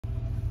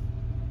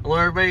Hello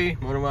everybody,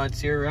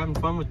 Motomods here. We're having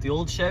fun with the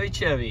old Chevy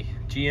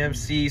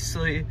GMC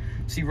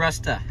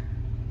Sierusta.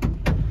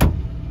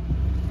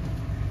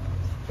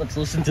 Let's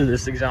listen to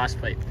this exhaust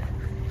pipe.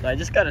 So I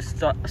just got a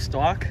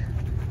stock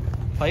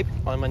pipe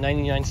on my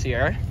 99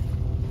 Sierra.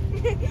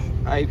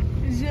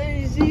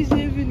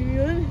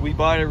 We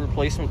bought a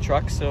replacement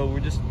truck, so we're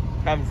just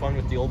having fun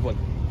with the old one.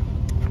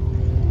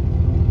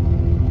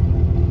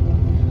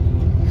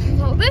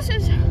 So this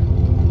is,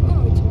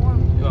 oh, it's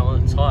warm. Well,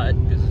 it's hot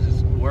because it's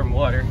just warm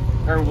water.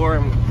 Or not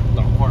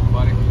warm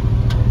water.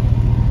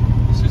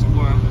 It's just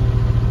warm.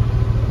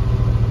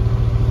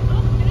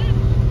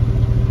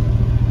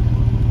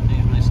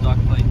 There's my stock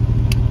pipe.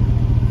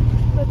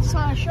 Let's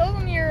show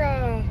them your,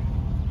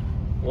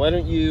 Why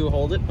don't you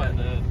hold it by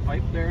the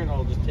pipe there and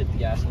I'll just hit the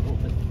gas a little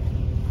bit.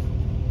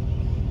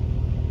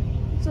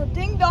 So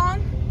ding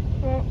dong,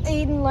 well,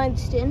 Aiden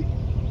Langston.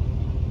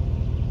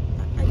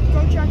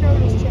 Go check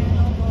out his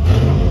channel.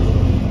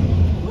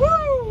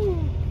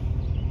 Woo!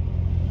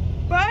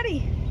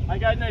 Buddy! I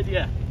got an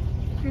idea.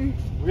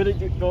 We're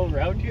gonna go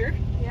around here.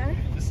 Yeah?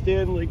 Just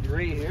stand like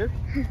right here.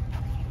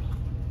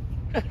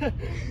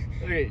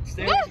 Okay,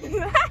 stand.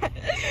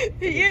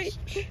 Okay.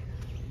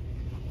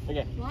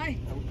 Why?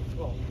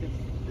 Well,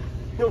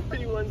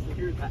 nobody wants to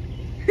hear that.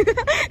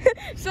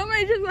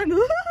 Somebody just went,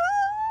 Alright,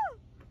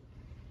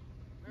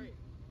 here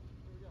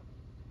we go.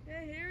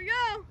 Okay, here we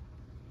go.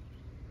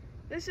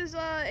 This is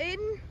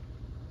Aiden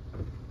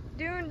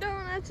doing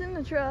donuts in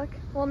the truck.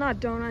 Well, not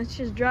donuts,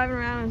 just driving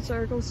around in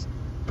circles.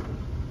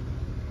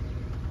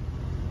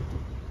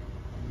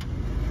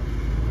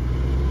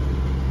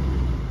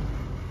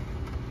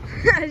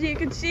 As you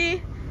can see,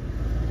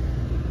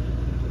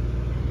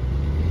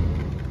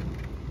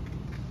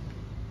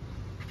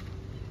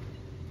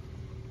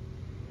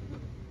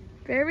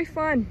 very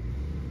fun.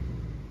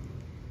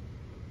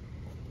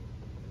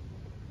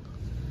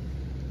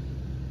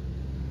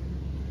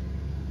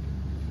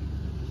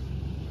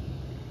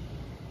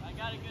 I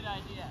got a good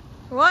idea.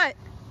 What?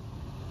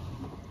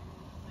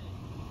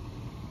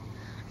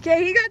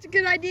 Okay, he got a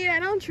good idea. I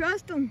don't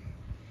trust him.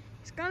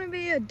 It's gonna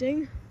be a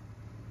ding.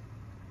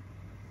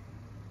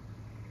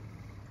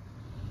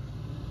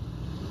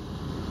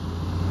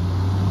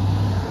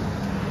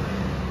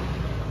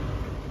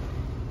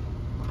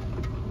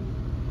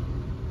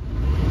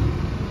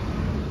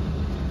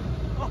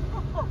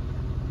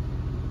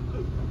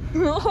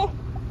 Oh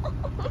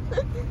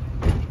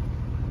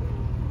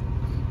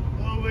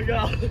my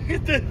god, look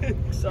at the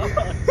exhaust.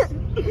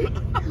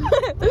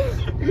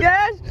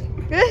 Yes!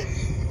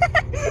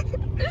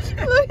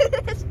 Look at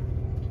this!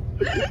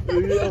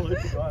 Look at how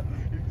much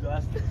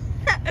exhaust.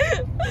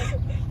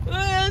 Look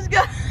at this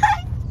guy!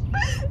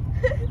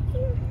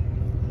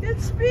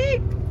 Good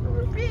speak!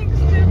 We're being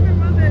stupid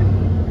with it.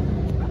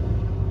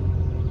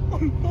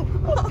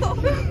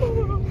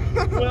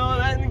 Well,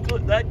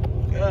 that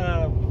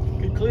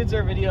concludes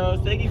our video.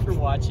 Thank you for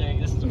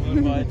watching. This is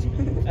Motomods.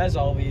 As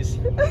always,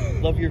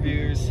 love your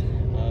viewers.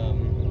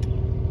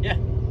 Yeah,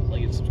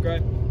 like and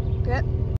subscribe. Yep.